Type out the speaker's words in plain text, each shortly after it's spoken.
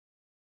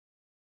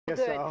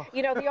Good. So.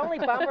 You know, the only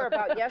bummer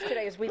about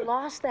yesterday is we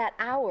lost that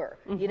hour.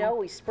 You know,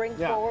 we spring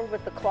forward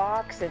with the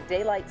clocks and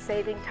daylight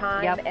saving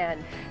time.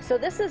 And so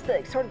this is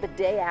the sort of the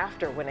day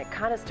after when it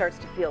kind of starts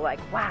to feel like,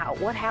 wow,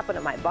 what happened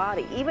to my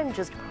body? Even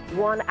just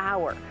 1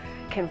 hour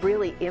can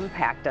really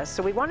impact us.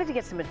 So we wanted to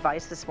get some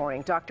advice this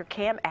morning. Dr.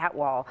 Cam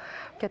Atwal,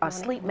 a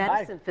sleep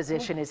medicine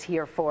physician, is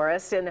here for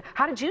us. And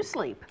how did you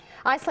sleep?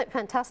 I slept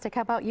fantastic.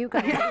 How about you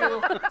guys?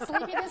 Are you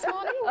sleepy this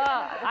morning?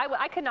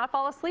 I could not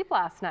fall asleep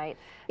last night.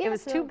 Yeah, it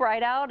was too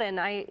bright out, and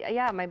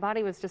my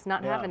body was just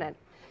not having it.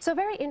 So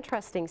very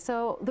interesting.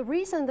 So the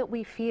reason that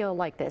we feel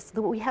like this,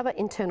 that we have an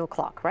internal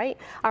clock, right?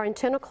 Our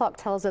internal clock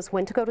tells us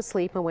when to go to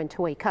sleep and when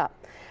to wake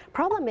up.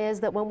 Problem is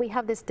that when we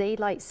have this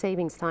daylight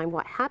savings time,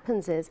 what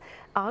happens is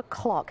our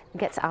clock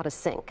gets out of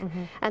sync.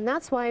 And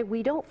that's why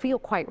we don't feel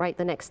quite right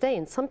the next day.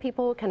 And some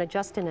people can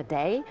adjust in a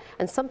day,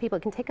 and some people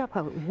it can take up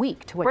a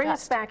week to adjust. Bring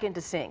us back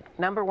into sync.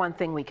 Number one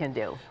thing we can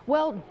do.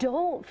 Well,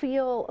 don't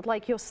feel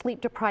like you're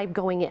sleep deprived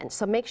going in.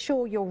 So make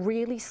sure you're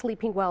really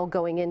sleeping well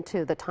going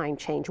into the time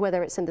change,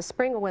 whether it's in the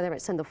spring or whether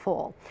it's in the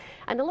fall.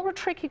 And a little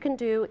trick you can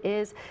do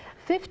is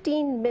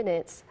 15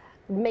 minutes.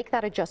 Make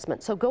that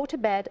adjustment. So go to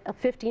bed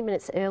 15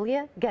 minutes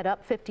earlier, get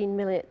up 15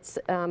 minutes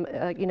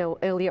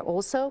earlier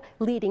also,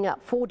 leading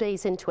up 4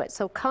 days into it.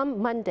 So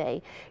come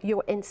Monday,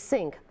 you're in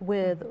sync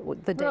with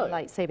the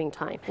daylight saving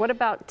time. What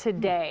about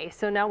today?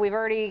 So now we've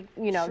already,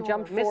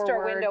 jumped forward. Missed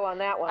our window on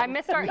that one. I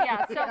missed our,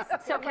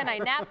 so can I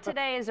nap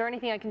today? Is there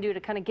anything I can do to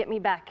kind of get me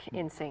back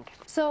in sync?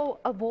 So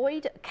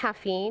avoid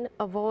caffeine,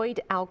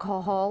 avoid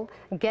alcohol,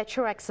 get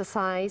your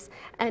exercise,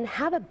 and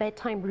have a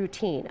bedtime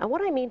routine. And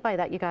what I mean by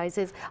that, you guys,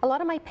 is a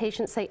lot of my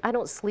patients say, I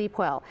don't sleep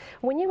well.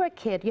 When you were a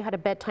kid, you had a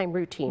bedtime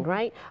routine,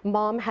 right?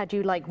 Mom had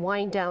you like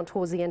wind down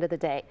towards the end of the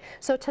day.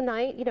 So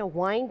tonight,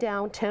 wind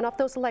down, turn off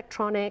those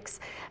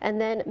electronics,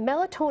 and then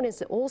melatonin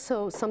is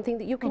also something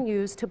that you can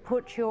use to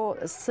put your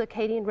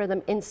circadian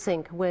rhythm in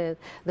sync with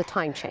the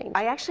time change.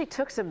 I actually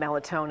took some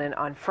melatonin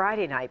on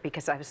Friday night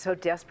because I was so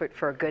desperate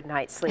for a good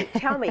night's sleep.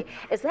 Tell me,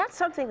 is that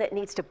something that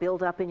needs to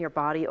build up in your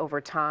body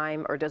over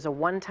time, or does a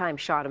one-time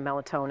shot of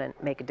melatonin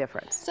make a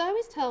difference? So I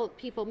always tell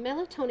people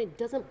melatonin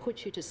doesn't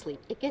put you to sleep.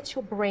 It gets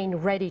your brain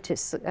ready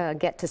to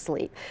get to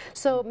sleep.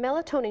 So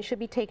melatonin should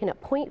be taken at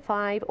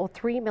 0.5 or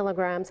 3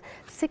 milligrams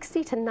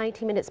 60 to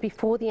 90 minutes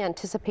before the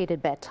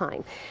anticipated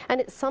bedtime. And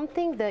it's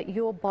something that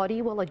your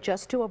body will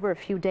adjust to over a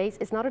few days.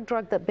 It's not a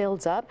drug that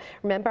builds up.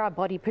 Remember, our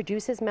body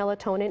produces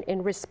melatonin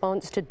in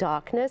response to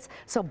darkness.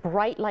 So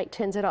bright light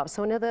turns it off.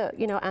 So another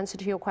answer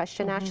to your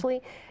question,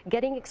 Ashley,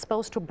 getting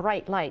exposed to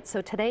bright light.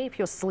 So today, if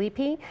you're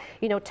sleepy,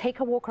 take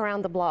a walk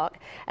around the block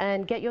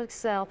and get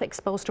yourself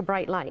exposed to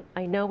bright light.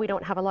 I know we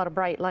don't have a lot of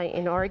bright light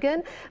in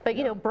Oregon, but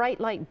bright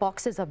light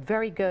boxes are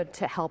very good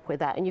to help with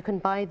that, and you can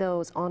buy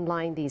those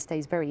online these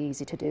days. Very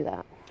easy to do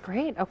that.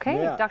 Great.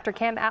 Okay. Dr.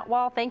 Cam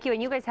Atwal, thank you.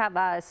 And you guys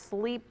have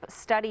sleep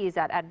studies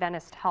at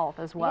Adventist Health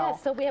as well.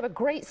 Yes, so we have a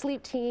great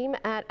sleep team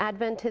at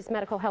Adventist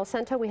Medical Health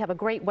Center. We have a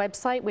great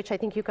website, which I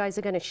think you guys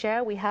are going to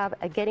share. We have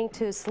a Getting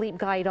to Sleep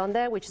guide on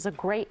there, which is a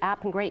great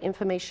app and great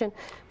information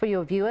for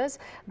your viewers.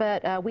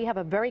 But we have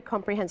a very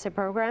comprehensive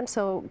program,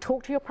 so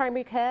talk to your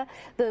primary care.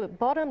 The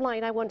bottom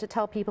line I want to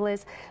tell people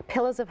is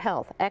pillars of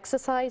health: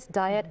 exercise,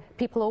 diet.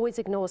 People always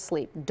ignore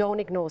sleep. Don't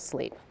ignore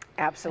sleep.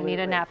 Absolutely. I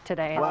need a nap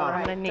today. Wow. That's what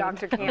I'm gonna need.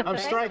 Dr. Cam, I'm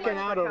striking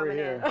out over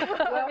here.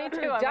 Well, me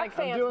too. Duck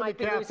fans might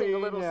be losing a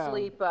little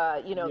sleep,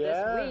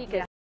 this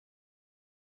week.